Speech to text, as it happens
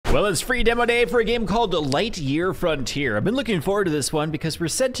Well, it's free demo day for a game called Lightyear Frontier. I've been looking forward to this one because we're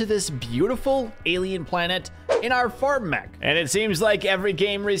sent to this beautiful alien planet in our farm mech. And it seems like every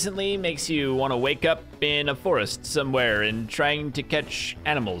game recently makes you want to wake up in a forest somewhere and trying to catch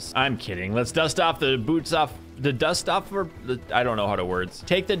animals. I'm kidding. Let's dust off the boots off. The dust off of I don't know how to words.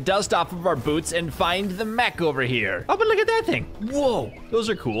 Take the dust off of our boots and find the mech over here. Oh, but look at that thing. Whoa, those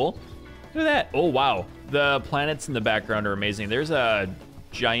are cool. Look at that. Oh, wow. The planets in the background are amazing. There's a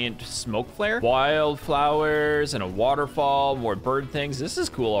giant smoke flare, wildflowers, and a waterfall, more bird things. This is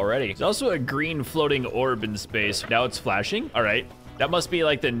cool already. There's also a green floating orb in space. Now it's flashing. All right. That must be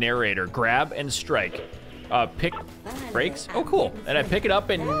like the narrator. Grab and strike. Pick brakes. Oh, cool. And I pick it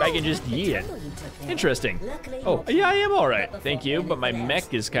up and I can just yeet it. Interesting. Oh, yeah, I am all right. Thank you, but my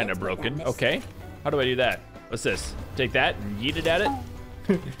mech is kind of broken. Okay. How do I do that? What's this? Take that and yeet it at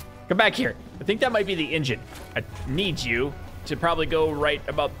it? Come back here. I think that might be the engine. I need you to probably go right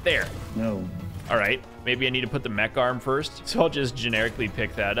about there. No. All right. Maybe I need to put the mech arm first. So I'll just generically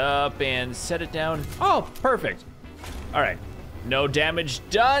pick that up and set it down. Oh, perfect. All right. No damage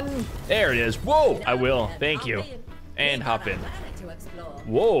done. There it is. Whoa. I will. Thank you. And hop in.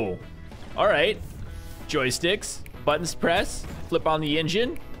 Whoa. All right. Joysticks. Buttons press. Flip on the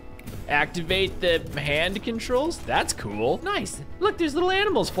engine. Activate the hand controls. That's cool. Nice. Look, there's little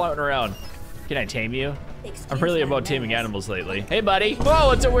animals floating around. Can I tame you? I'm really about taming animals lately. Hey, buddy.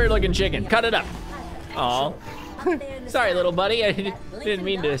 Whoa, it's a weird looking chicken. Cut it up. Aw. Sorry, little buddy. I didn't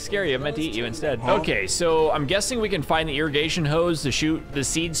mean to scare you. I meant to eat you instead. Okay, so I'm guessing we can find the irrigation hose, the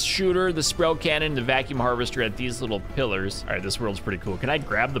seeds shooter, the sprout cannon, the vacuum harvester at these little pillars. All right, this world's pretty cool. Can I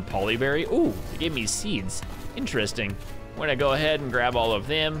grab the polyberry? Ooh, it gave me seeds. Interesting. I'm gonna go ahead and grab all of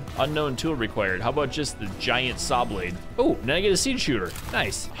them. Unknown tool required. How about just the giant saw blade? Oh, now I get a seed shooter.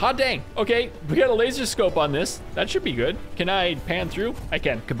 Nice. Hot dang. Okay, we got a laser scope on this. That should be good. Can I pan through? I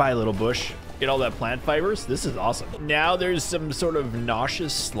can. Goodbye, little bush. Get all that plant fibers. This is awesome. Now there's some sort of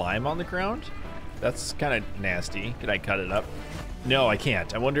nauseous slime on the ground. That's kind of nasty. Can I cut it up? No, I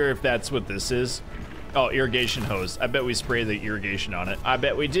can't. I wonder if that's what this is. Oh, irrigation hose. I bet we spray the irrigation on it. I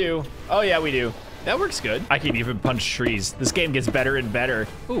bet we do. Oh yeah, we do. That works good. I can even punch trees. This game gets better and better.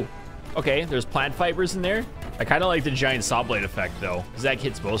 Ooh, okay, there's plant fibers in there. I kind of like the giant saw blade effect though, because that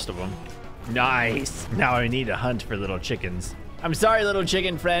hits most of them. Nice. Now I need to hunt for little chickens. I'm sorry, little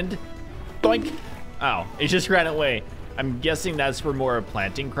chicken friend. Boink. Oh, it just ran away. I'm guessing that's for more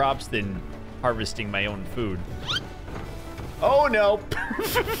planting crops than harvesting my own food. Oh no.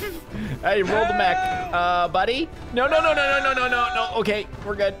 I rolled the mech. Buddy? No. Okay,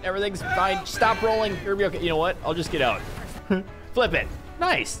 we're good. Everything's fine. Stop rolling. You'll be okay. You know what? I'll just get out. Flip it.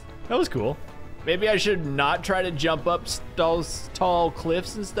 Nice. That was cool. Maybe I should not try to jump up tall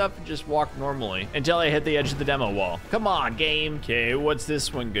cliffs and stuff and just walk normally until I hit the edge of the demo wall. Come on, game. Okay, what's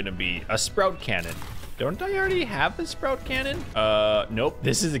this one gonna be? A sprout cannon. Don't I already have the sprout cannon? Nope.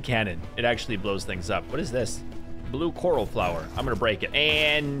 This is a cannon. It actually blows things up. What is this? Blue coral flower. I'm gonna break it.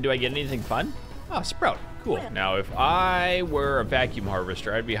 And do I get anything fun? Oh, sprout. Cool. Now, if I were a vacuum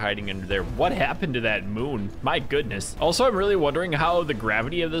harvester, I'd be hiding under there. What happened to that moon? My goodness. Also, I'm really wondering how the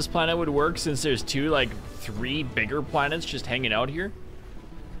gravity of this planet would work since there's three bigger planets just hanging out here.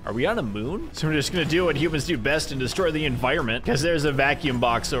 Are we on a moon? So we're just gonna do what humans do best and destroy the environment, because there's a vacuum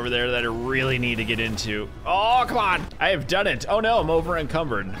box over there that I really need to get into. Oh, come on. I have done it. Oh no, I'm over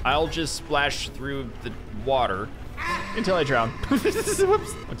encumbered. I'll just splash through the water until I drown. Whoops.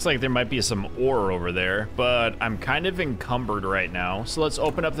 Looks like there might be some ore over there, but I'm kind of encumbered right now. So let's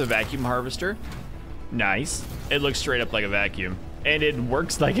open up the vacuum harvester. Nice. It looks straight up like a vacuum. And it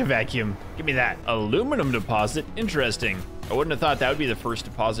works like a vacuum. Give me that. Aluminum deposit. Interesting. I wouldn't have thought that would be the first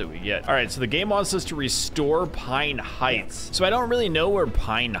deposit we get. All right, so the game wants us to restore Pine Heights. So I don't really know where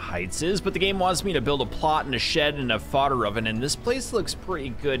Pine Heights is, but the game wants me to build a plot and a shed and a fodder oven, and this place looks pretty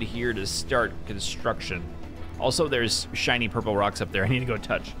good here to start construction. Also, there's shiny purple rocks up there I need to go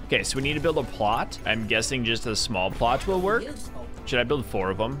touch. Okay, so we need to build a plot. I'm guessing just a small plot will work. Should I build 4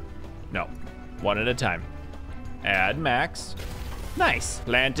 of them? No, 1 at a time. Add max. Nice.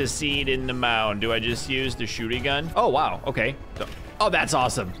 Plant a seed in the mound. Do I just use the shooty gun? Oh, wow, okay. Oh, that's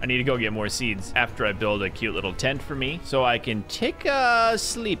awesome. I need to go get more seeds after I build a cute little tent for me so I can take a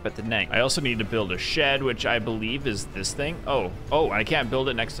sleep at the night. I also need to build a shed, which I believe is this thing. Oh, I can't build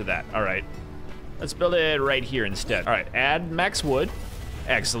it next to that. All right. Let's build it right here instead. All right, add max wood.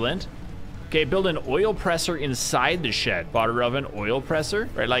 Excellent. Okay, build an oil presser inside the shed. Fodder oven, oil presser,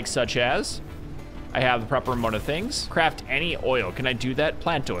 right, like such as. I have the proper amount of things. Craft any oil. Can I do that?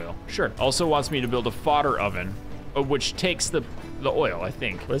 Plant oil. Sure. Also wants me to build a fodder oven, which takes the oil, I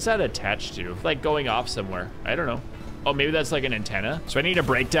think. What is that attached to? Like going off somewhere. I don't know. Oh, maybe that's like an antenna. So I need to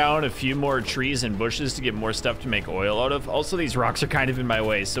break down a few more trees and bushes to get more stuff to make oil out of. Also, these rocks are kind of in my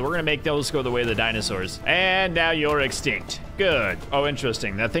way, so we're gonna make those go the way of the dinosaurs. And now you're extinct. Good. Oh,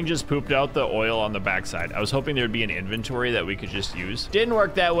 interesting. That thing just pooped out the oil on the backside. I was hoping there'd be an inventory that we could just use. Didn't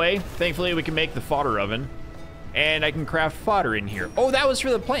work that way. Thankfully, we can make the fodder oven. And I can craft fodder in here. Oh, that was for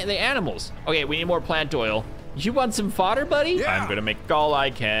the animals. Okay, we need more plant oil. You want some fodder, buddy? Yeah. I'm gonna make all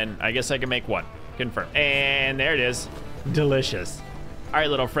I can. I guess I can make one. Confirm. And there it is. Delicious. All right,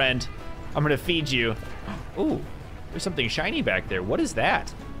 little friend. I'm gonna feed you. Ooh, there's something shiny back there. What is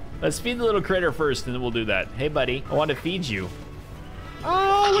that? Let's feed the little critter first, and then we'll do that. Hey, buddy, I want to feed you.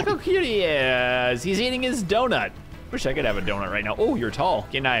 Oh, look how cute he is. He's eating his donut. Wish I could have a donut right now. Oh, you're tall.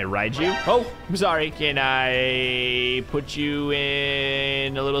 Can I ride you? Oh, I'm sorry. Can I put you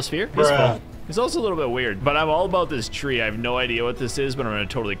in a little sphere? He's full. It's also a little bit weird, but I'm all about this tree. I have no idea what this is, but I'm gonna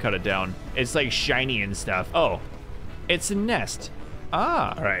totally cut it down. It's like shiny and stuff. Oh, it's a nest.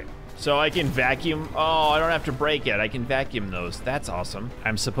 Ah, all right. So I can vacuum. Oh, I don't have to break it. I can vacuum those. That's awesome.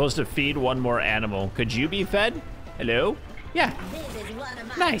 I'm supposed to feed one more animal. Could you be fed? Hello? Yeah. This is one of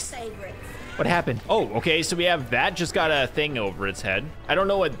my Nice. favorites. What happened? Oh, okay, so we have that just got a thing over its head. I don't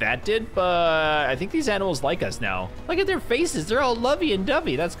know what that did, but I think these animals like us now. Look at their faces. They're all lovey and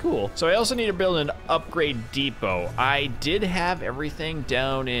dovey. That's cool. So I also need to build an upgrade depot. I did have everything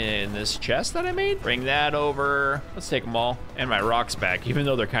down in this chest that I made. Bring that over. Let's take them all. And my rocks back, even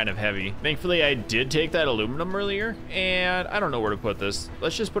though they're kind of heavy. Thankfully, I did take that aluminum earlier, and I don't know where to put this.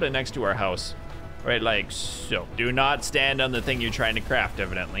 Let's just put it next to our house. Right, like so. Do not stand on the thing you're trying to craft,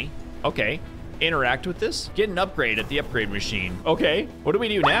 evidently. Okay, interact with this. Get an upgrade at the upgrade machine. Okay, what do we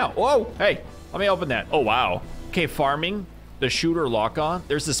do now? Whoa, hey, let me open that. Oh, wow. Okay, farming, the shooter lock-on.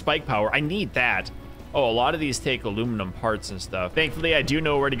 There's the spike power. I need that. Oh, a lot of these take aluminum parts and stuff. Thankfully, I do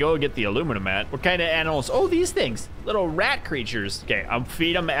know where to go get the aluminum at. What kind of animals? Oh, these things, little rat creatures. Okay, I'll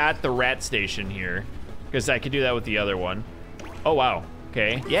feed them at the rat station here because I could do that with the other one. Oh, wow.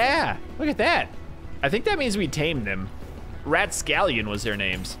 Okay, yeah, look at that. I think that means we tamed them. Ratscallion was their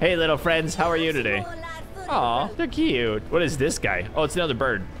names. Hey, little friends, how are you today? Aw, they're cute. What is this guy? Oh, it's another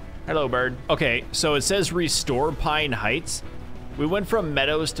bird. Hello, bird. Okay, so it says restore Pine Heights. We went from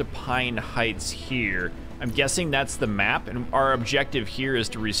Meadows to Pine Heights here. I'm guessing that's the map, and our objective here is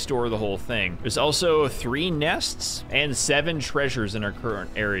to restore the whole thing. There's also 3 nests and 7 treasures in our current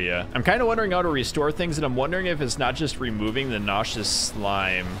area. I'm kind of wondering how to restore things, and I'm wondering if it's not just removing the nauseous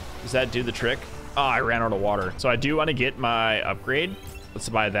slime. Does that do the trick? Oh, I ran out of water. So I do want to get my upgrade. Let's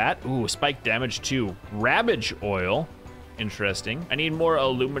buy that. Ooh, spike damage 2. Ravage oil. Interesting. I need more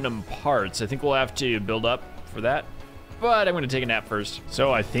aluminum parts. I think we'll have to build up for that. But I'm going to take a nap first.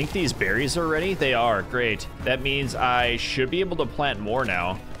 So I think these berries are ready. They are. Great. That means I should be able to plant more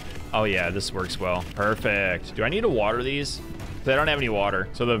now. Oh, yeah, this works well. Perfect. Do I need to water these? They don't have any water.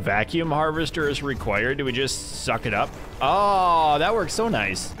 So the vacuum harvester is required. Do we just suck it up? Oh, that works so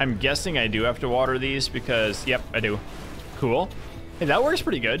nice. I'm guessing I do have to water these because, yep, I do. Cool. Hey, that works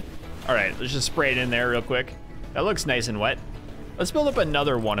pretty good. All right, let's just spray it in there real quick. That looks nice and wet. Let's build up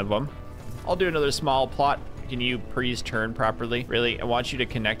another one of them. I'll do another small plot. Can you please turn properly? Really, I want you to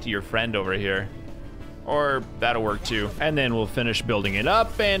connect to your friend over here. Or that'll work too. And then we'll finish building it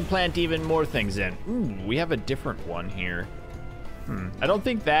up and plant even more things in. Ooh, we have a different one here. I don't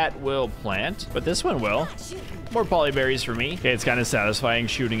think that will plant, but this one will. More polyberries for me. Okay, it's kind of satisfying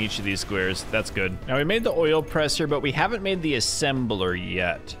shooting each of these squares. That's good. Now we made the oil presser, but we haven't made the assembler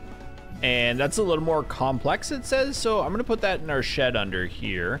yet. And that's a little more complex, it says. So I'm gonna put that in our shed under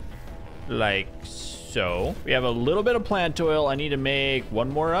here, like so. We have a little bit of plant oil. I need to make one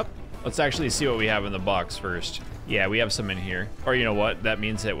more up. Let's actually see what we have in the box first. Yeah, we have some in here. Or you know what? That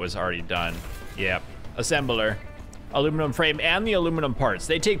means it was already done. Yep, assembler. Aluminum frame and the aluminum parts.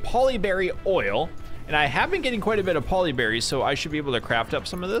 They take polyberry oil, and I have been getting quite a bit of polyberries, so I should be able to craft up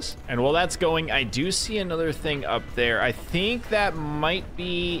some of this. And while that's going, I do see another thing up there. I think that might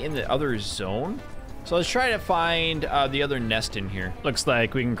be in the other zone. So let's try to find the other nest in here. Looks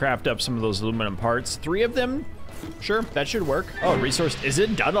like we can craft up some of those aluminum parts. 3 of them. Sure, that should work. Oh, resource, is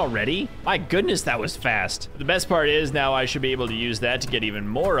it done already? My goodness, that was fast. The best part is now I should be able to use that to get even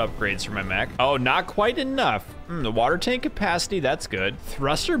more upgrades for my mech. Oh, not quite enough. The water tank capacity, that's good.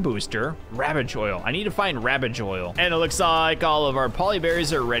 Thruster booster, ravage oil. I need to find ravage oil. And it looks like all of our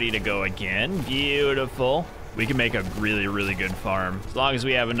polyberries are ready to go again. Beautiful. We can make a really, really good farm. As long as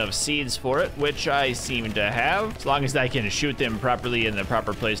we have enough seeds for it, which I seem to have. As long as I can shoot them properly in the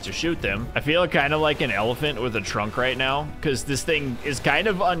proper place to shoot them. I feel kind of like an elephant with a trunk right now, because this thing is kind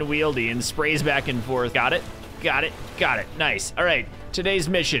of unwieldy and sprays back and forth. Got it, got it, got it. Nice. All right, Today's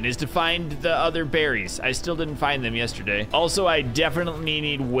mission is to find the other berries. I still didn't find them yesterday. Also, I definitely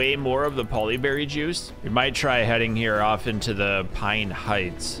need way more of the polyberry juice. We might try heading here off into the Pine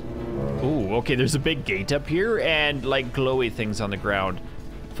Heights. Ooh, okay, there's a big gate up here and like glowy things on the ground.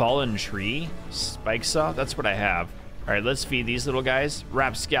 Fallen tree, spike saw, that's what I have. All right, let's feed these little guys.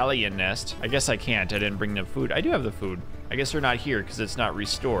 Rapscallion nest. I guess I can't, I didn't bring them food. I do have the food. I guess they're not here because it's not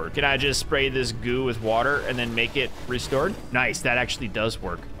restored. Can I just spray this goo with water and then make it restored? Nice, that actually does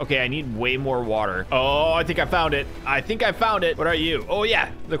work. Okay, I need way more water. Oh, I think I found it. I think I found it. What are you? Oh yeah,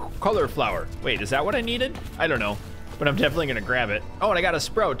 the color flower. Wait, is that what I needed? I don't know. But I'm definitely gonna grab it. Oh, and I got a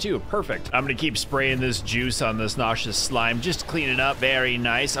sprout too, perfect. I'm gonna keep spraying this juice on this nauseous slime, just to clean it up, very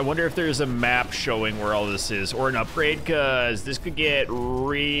nice. I wonder if there's a map showing where all this is, or an upgrade, cause this could get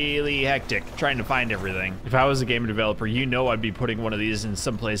really hectic trying to find everything. If I was a game developer, you know I'd be putting one of these in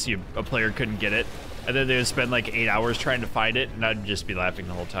some place a player couldn't get it. And then they would spend like 8 hours trying to find it, and I'd just be laughing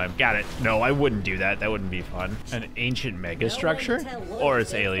the whole time. Got it. No, I wouldn't do that. That wouldn't be fun. An ancient mega structure? Or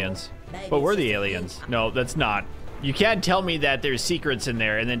it's aliens. But we're the aliens. No, that's not. You can't tell me that there's secrets in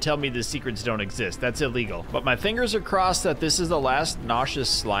there and then tell me the secrets don't exist. That's illegal. But my fingers are crossed that this is the last nauseous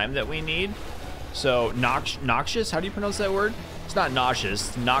slime that we need. So, noxious? How do you pronounce that word? It's not nauseous,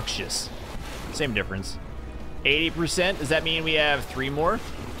 it's noxious. Same difference. 80%, does that mean we have 3 more?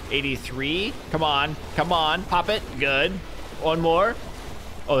 83, come on, pop it, good. 1 more.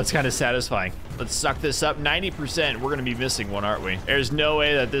 Oh, that's kind of satisfying. Let's suck this up. 90%, we're gonna be missing 1, aren't we? There's no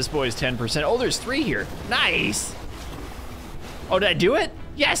way that this boy's 10%. Oh, there's 3 here, nice. Oh, did I do it?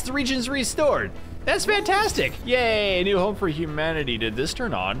 Yes, the region's restored. That's fantastic. Yay, new home for humanity. Did this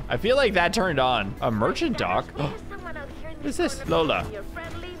turn on? I feel like that turned on. A merchant dock? What is this? Lola.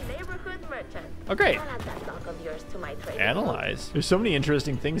 Oh, great. Analyze. There's so many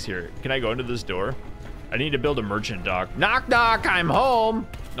interesting things here. Can I go into this door? I need to build a merchant dock. Knock, knock, I'm home.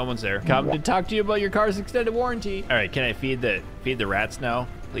 No one's there. Come to talk to you about your car's extended warranty. All right, can I feed the rats now?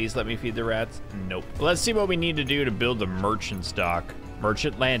 Please let me feed the rats. Nope. Let's see what we need to do to build the merchant's dock.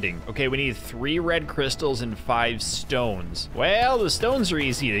 Merchant landing. Okay, we need 3 red crystals and 5 stones. Well, the stones are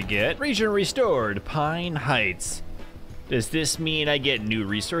easy to get. Region restored, Pine Heights. Does this mean I get new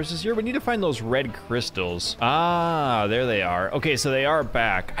resources here? We need to find those red crystals. Ah, there they are. Okay, so they are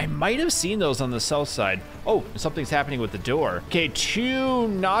back. I might have seen those on the south side. Oh, something's happening with the door. Okay, 2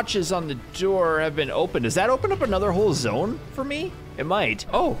 notches on the door have been opened. Does that open up another whole zone for me? It might.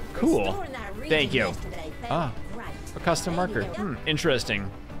 Oh, cool. Thank you. Ah, a custom marker. Interesting.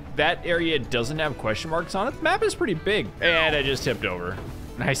 That area doesn't have question marks on it. The map is pretty big. And I just tipped over.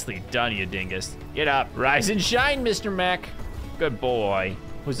 Nicely done, you dingus. Get up. Rise and shine, Mr. Mech. Good boy.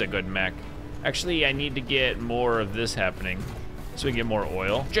 Who's a good mech? Actually, I need to get more of this happening so we can get more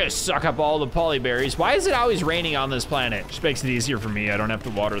oil. Just suck up all the polyberries. Why is it always raining on this planet? Just makes it easier for me. I don't have to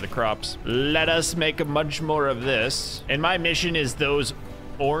water the crops. Let us make much more of this. And my mission is those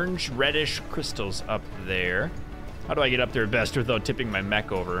orange reddish crystals up there. How do I get up there best without tipping my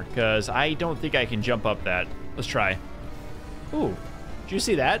mech over? Because I don't think I can jump up that. Let's try. Ooh. Did you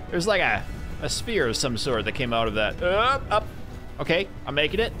see that? There's like a sphere of some sort that came out of that. Up. Okay, I'm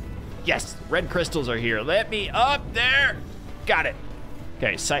making it. Yes, red crystals are here. Let me up there. Got it.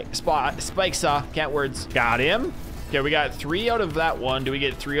 Okay, spike saw, can't words. Got him. Okay, we got 3 out of that one. Do we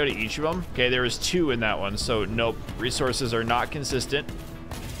get 3 out of each of them? Okay, there was 2 in that one, so nope. Resources are not consistent.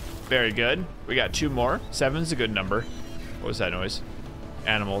 Very good. We got 2 more. 7's a good number. What was that noise?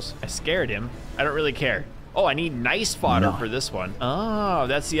 Animals. I scared him. I don't really care. Oh, I need nice fodder for this one. Oh,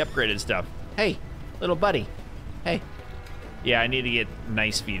 that's the upgraded stuff. Hey, little buddy. Hey. Yeah, I need to get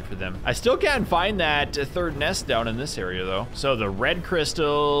nice feed for them. I still can't find that 3rd nest down in this area, though. So the red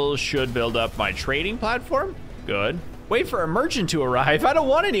crystal should build up my trading platform. Good. Wait for a merchant to arrive. I don't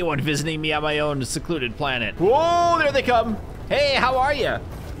want anyone visiting me on my own secluded planet. Whoa, there they come. Hey, how are you?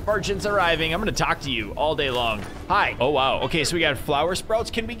 Merchant's arriving. I'm gonna talk to you all day long. Hi. Oh, wow. Okay, so we got flower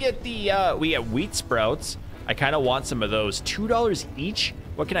sprouts. Can we get we get wheat sprouts. I kind of want some of those. $2 each?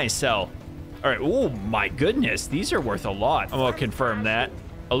 What can I sell? All right, oh my goodness. These are worth a lot. I'm gonna confirm that.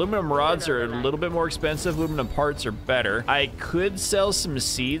 Aluminum rods are a little bit more expensive. Aluminum parts are better. I could sell some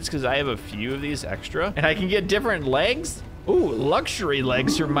seeds because I have a few of these extra. And I can get different legs. Ooh, luxury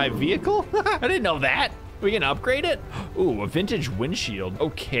legs for my vehicle? I didn't know that. We can upgrade it? Ooh, a vintage windshield.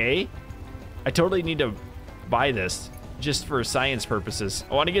 Okay. I totally need to buy this just for science purposes.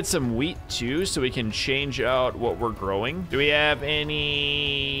 I want to get some wheat too so we can change out what we're growing. Do we have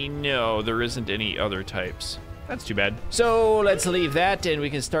any? No, there isn't any other types. That's too bad. So let's leave that and we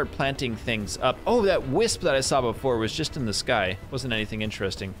can start planting things up. Oh, that wisp that I saw before was just in the sky. Wasn't anything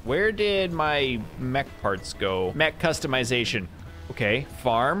interesting. Where did my mech parts go? Mech customization. Okay,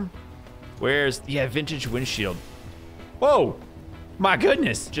 farm. Where's, yeah, vintage windshield. Whoa, my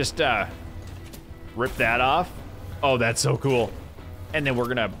goodness. Just rip that off. Oh, that's so cool. And then we're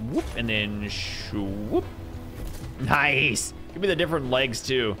gonna whoop, and then whoop. Nice. Give me the different legs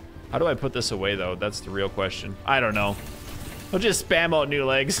too. How do I put this away though? That's the real question. I don't know. I'll just spam out new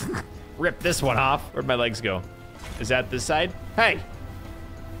legs. Rip this one off. Where'd my legs go? Is that this side? Hey.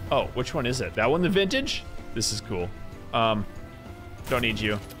 Oh, which one is it? That one, the vintage? This is cool. Don't need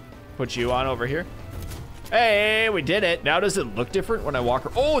you. Put you on over here. Hey, we did it. Now does it look different when I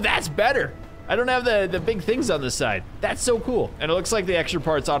walk? Oh, that's better. I don't have the big things on the side. That's so cool. And it looks like the extra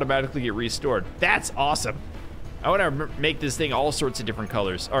parts automatically get restored. That's awesome. I want to make this thing all sorts of different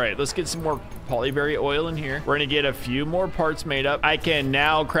colors. All right, let's get some more polyberry oil in here. We're gonna get a few more parts made up. I can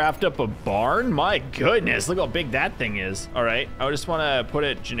now craft up a barn. My goodness, look how big that thing is. All right, I just want to put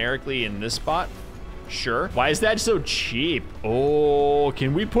it generically in this spot. Sure. Why is that so cheap? Oh,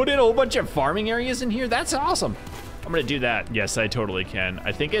 can we put in a whole bunch of farming areas in here? That's awesome. I'm gonna do that. Yes, I totally can.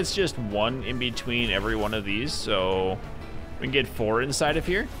 I think it's just one in between every one of these, so we can get 4 inside of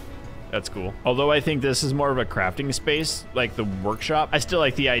here. That's cool. Although I think this is more of a crafting space, like the workshop, I still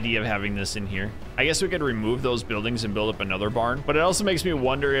like the idea of having this in here. I guess we could remove those buildings and build up another barn, but it also makes me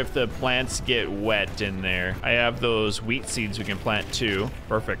wonder if the plants get wet in there. I have those wheat seeds we can plant too.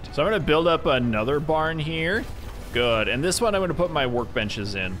 Perfect. So I'm gonna build up another barn here. Good, and this one I'm gonna put my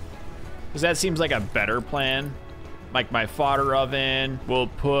workbenches in, because that seems like a better plan. Like my fodder oven. We'll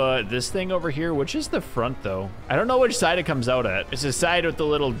put this thing over here, which is the front though. I don't know which side it comes out at. It's the side with the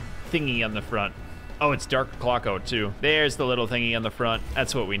little thingy on the front. Oh, it's dark clock out too. There's the little thingy on the front.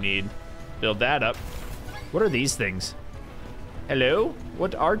 That's what we need. Build that up. What are these things? Hello?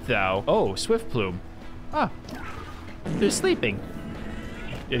 What art thou? Oh, swift plume. Ah, they're sleeping.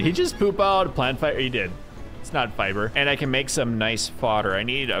 Did he just poop out plant fiber? He did. It's not fiber. And I can make some nice fodder. I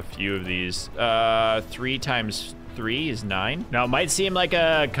need a few of these. 3 times 3 is 9. Now, it might seem like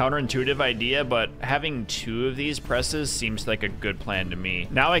a counterintuitive idea, but having 2 of these presses seems like a good plan to me.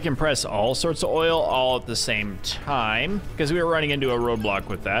 Now I can press all sorts of oil all at the same time, because we were running into a roadblock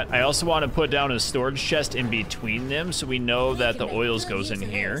with that. I also want to put down a storage chest in between them, so we know that the oils goes in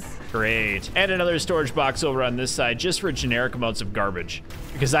here. Great. And another storage box over on this side, just for generic amounts of garbage,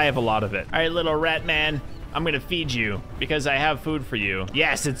 because I have a lot of it. All right, little rat man, I'm gonna feed you, because I have food for you.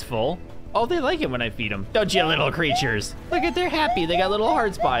 Yes, it's full. Oh, they like it when I feed them. Don't you, little creatures? Look at, they're happy. They got little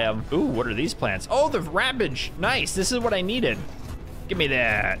hearts by them. Ooh, what are these plants? Oh, the rabbage. Nice, this is what I needed. Give me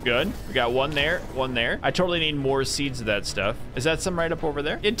that. Good, we got one there, one there. I totally need more seeds of that stuff. Is that some right up over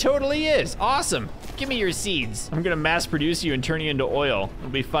there? It totally is, awesome. Give me your seeds. I'm gonna mass produce you and turn you into oil.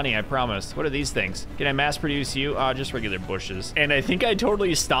 It'll be funny, I promise. What are these things? Can I mass produce you? Just regular bushes. And I think I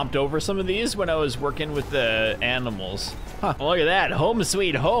totally stomped over some of these when I was working with the animals. Huh, well, look at that, home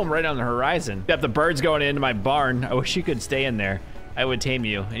sweet home right on the horizon. Got the birds going into my barn. I wish you could stay in there. I would tame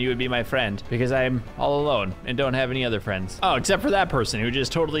you, and you would be my friend, because I'm all alone and don't have any other friends. Oh, except for that person who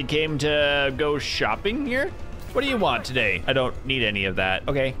just totally came to go shopping here. What do you want today? I don't need any of that.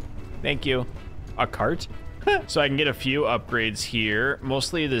 Okay, thank you. A cart? So I can get a few upgrades here.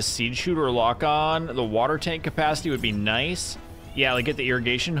 Mostly the seed shooter lock-on. The water tank capacity would be nice. Yeah, like get the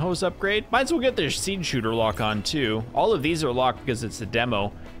irrigation hose upgrade. Might as well get their seed shooter lock-on too. All of these are locked because it's a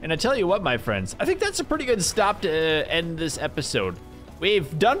demo. And I tell you what, my friends, I think that's a pretty good stop to end this episode.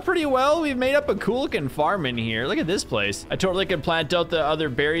 We've done pretty well. We've made up a cool looking farm in here. Look at this place. I totally could plant out the other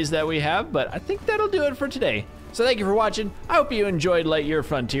berries that we have, but I think that'll do it for today. So thank you for watching. I hope you enjoyed Lightyear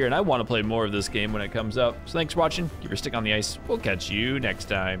Frontier, and I want to play more of this game when it comes out. So thanks for watching. Keep your stick on the ice. We'll catch you next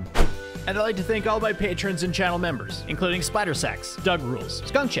time. And I'd like to thank all my patrons and channel members, including Splatter Sacks, Doug Rules,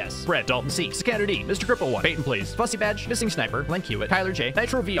 Skunk Chess, Brett, Dalton C, Scatter D, Mr. Cripple One, Bait and Please, Fussy Badge, Missing Sniper, Len Hewitt, Tyler J,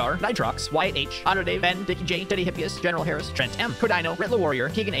 Nitro VR, Nitrox, Wyatt H, Otto Dave, Ben, Dickie J, Teddy Hippias, General Harris, Trent M, Codino, Riddler Warrior,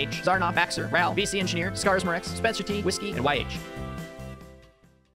 Keegan H, Zarnoff, Baxter, Ral, BC Engineer, Scars Morex, Spencer T, Whiskey, and YH.